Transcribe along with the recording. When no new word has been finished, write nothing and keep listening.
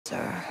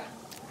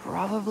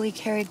Probably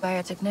carried by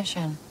a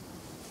technician.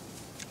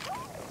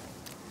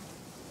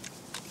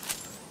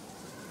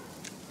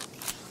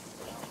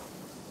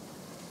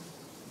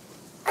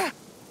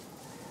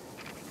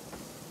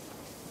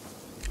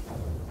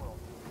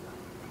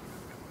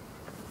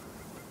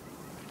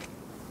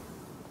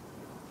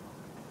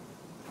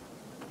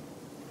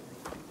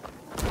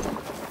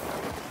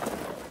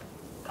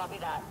 Copy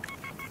that.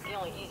 The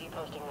only easy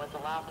posting was the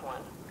last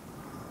one.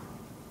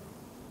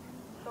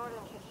 Sort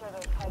him to show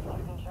those pikes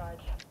who's in charge.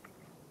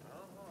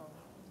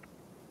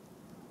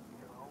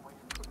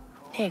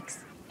 Higgs,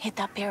 hit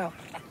that barrel.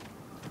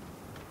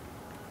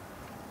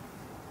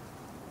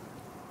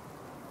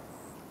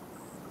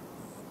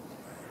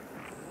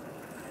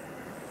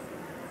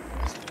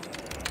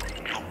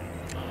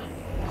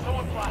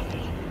 Someone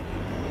blasted.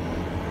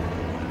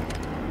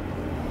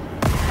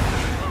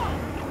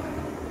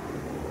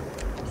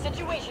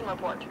 Situation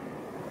report.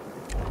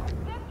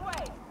 This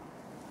way!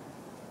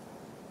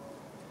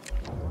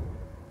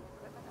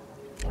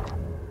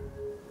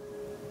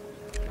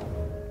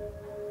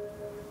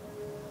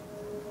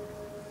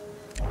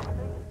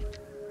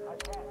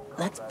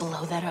 Let's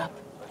blow that up.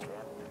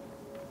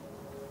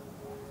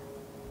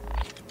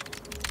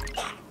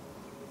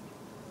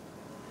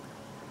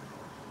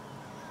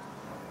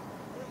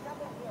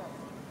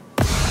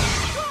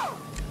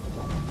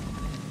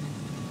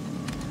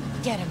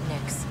 Get him,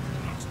 Nix.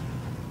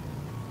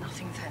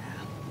 Nothing there.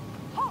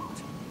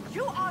 Halt!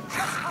 You are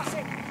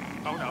trespassing!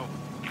 Oh no.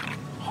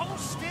 Hold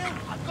still!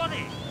 I've got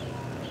it!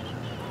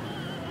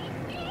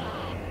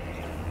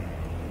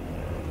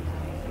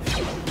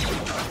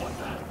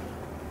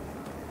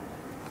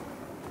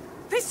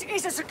 This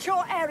is a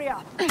secure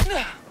area!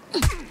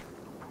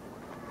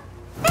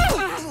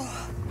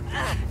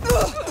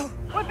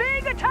 We're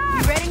being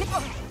attacked! You ready?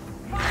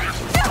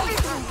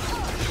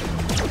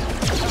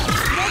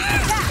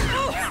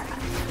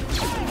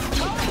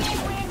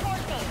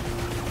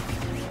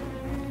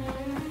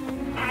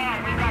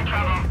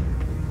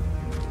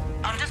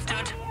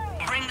 Understood.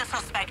 Bring the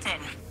suspect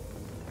in.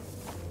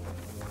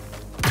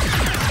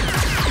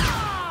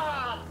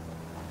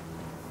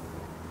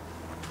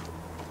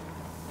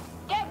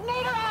 Get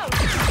Nader out!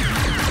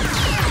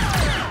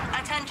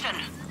 Attention.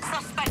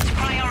 Suspect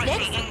priority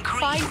Next, increased.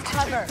 find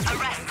cover.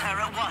 Arrest her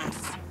at once.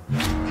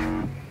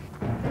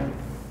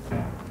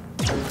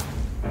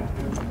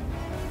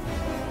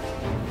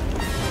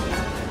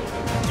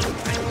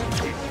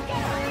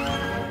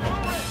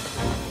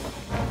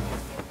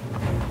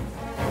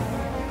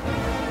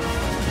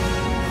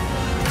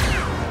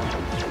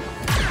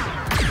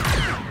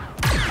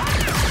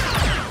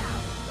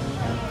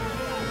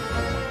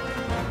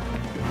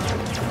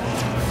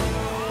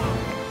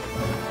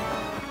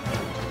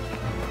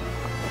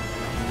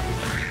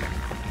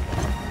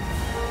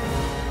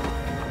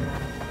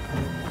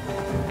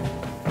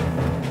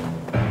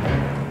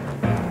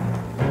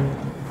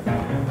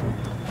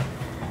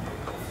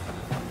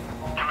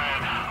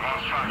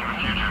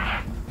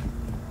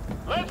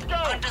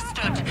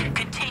 Understood.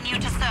 Continue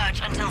to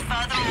search until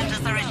further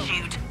orders are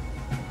issued.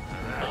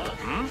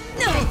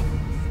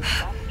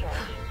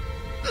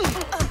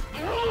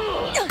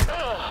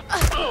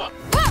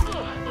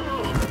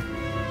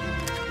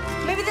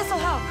 Maybe this'll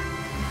help.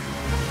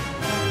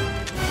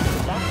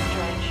 That's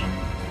strange.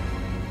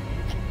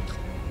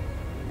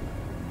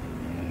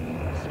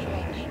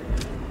 Strange.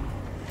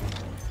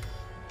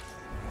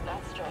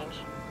 That's strange.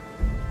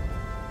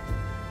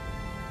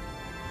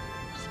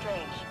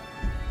 Strange.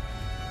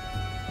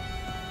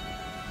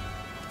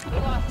 We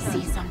lost her.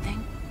 See something?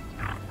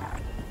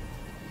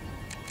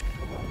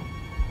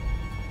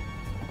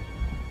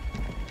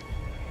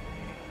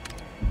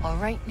 All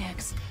right,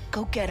 Nix.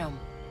 Go get him.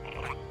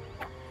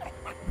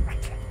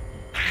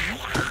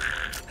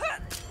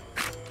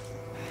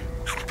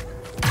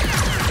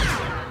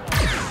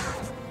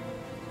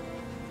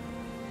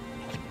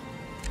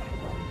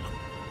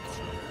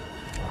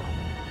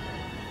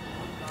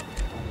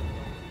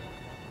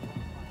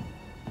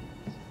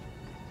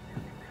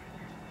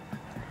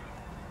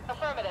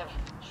 Affirmative.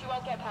 She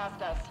won't get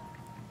past us.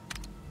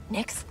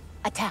 Nix,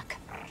 attack.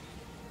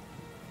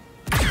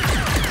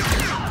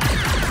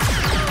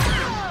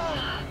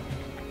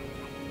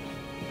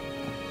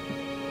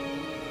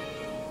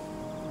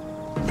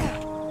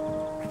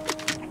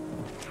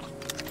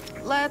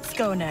 Let's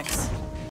go, Nix.